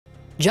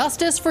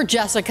Justice for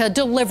Jessica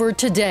delivered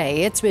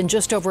today. It's been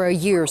just over a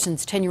year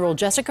since 10-year-old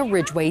Jessica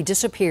Ridgeway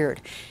disappeared.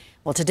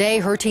 Well, today,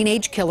 her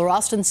teenage killer,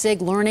 Austin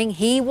Sigg, learning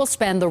he will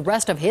spend the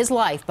rest of his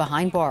life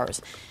behind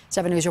bars.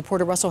 7 News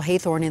reporter Russell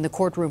Haythorn in the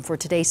courtroom for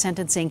today's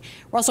sentencing.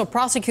 Russell,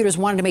 prosecutors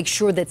wanted to make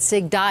sure that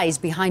Sigg dies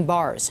behind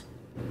bars.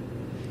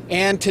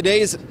 And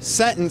today's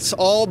sentence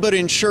all but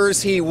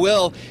ensures he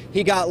will.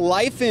 He got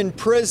life in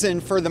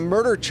prison for the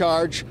murder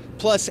charge,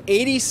 plus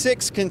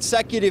 86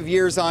 consecutive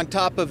years on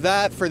top of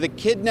that for the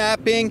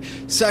kidnapping,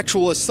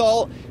 sexual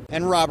assault,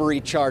 and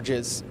robbery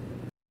charges.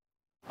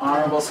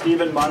 Honorable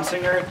Stephen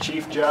Munsinger,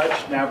 Chief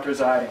Judge, now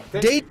presiding.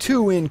 Day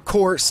 2 in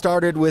court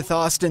started with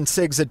Austin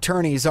Sigg's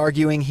attorneys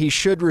arguing he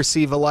should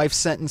receive a life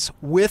sentence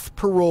with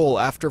parole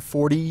after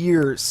 40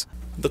 years.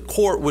 The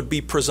court would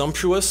be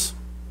presumptuous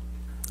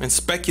and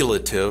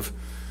speculative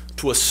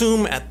to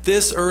assume at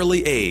this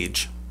early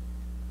age,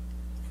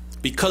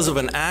 because of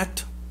an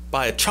act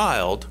by a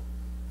child,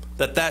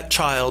 that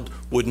child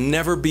would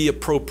never be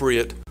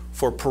appropriate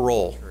for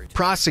parole.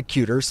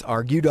 Prosecutors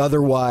argued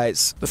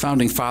otherwise. The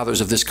founding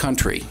fathers of this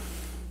country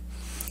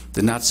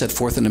did not set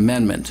forth an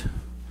amendment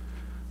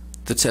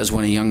that says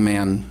when a young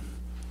man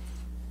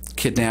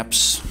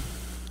kidnaps,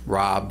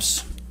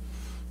 robs,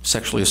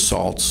 sexually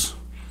assaults,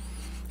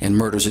 and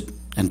murders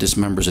and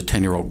dismembers a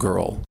 10-year-old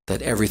girl,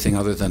 that everything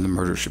other than the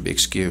murder should be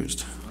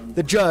excused.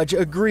 The judge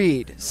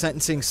agreed,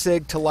 sentencing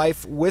Sigg to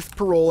life with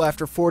parole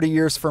after 40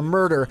 years for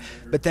murder,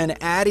 but then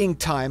adding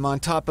time on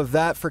top of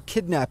that for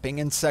kidnapping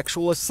and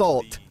sexual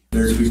assault.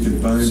 There to be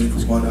confined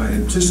for what I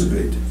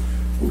anticipate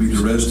will be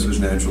the rest of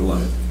his natural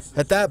life.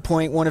 At that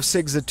point, one of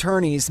Sigg's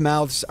attorneys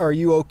mouths, "Are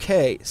you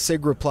okay?"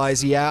 Sigg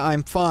replies, "Yeah,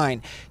 I'm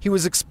fine." He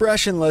was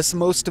expressionless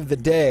most of the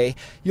day.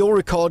 You'll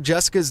recall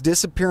Jessica's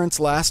disappearance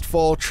last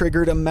fall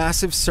triggered a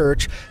massive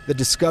search. The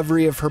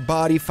discovery of her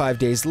body 5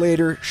 days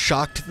later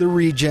shocked the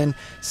region.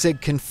 Sigg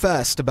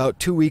confessed about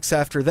 2 weeks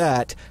after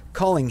that,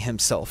 calling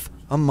himself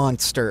a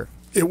monster.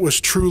 It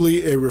was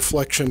truly a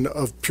reflection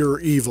of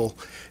pure evil,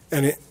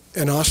 and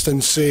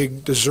Austin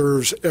Sigg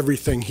deserves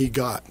everything he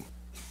got.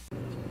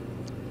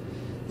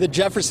 The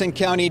Jefferson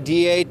County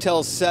DA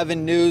tells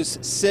 7 News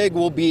Sigg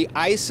will be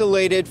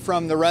isolated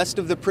from the rest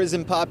of the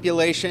prison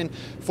population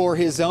for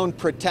his own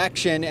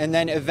protection, and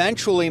then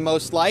eventually,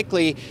 most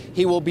likely,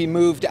 he will be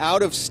moved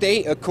out of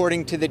state,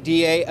 according to the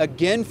DA,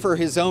 again for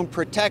his own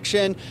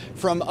protection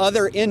from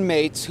other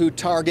inmates who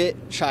target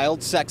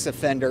child sex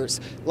offenders.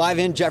 Live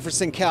in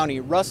Jefferson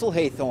County, Russell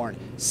Haythorn,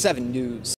 7 News.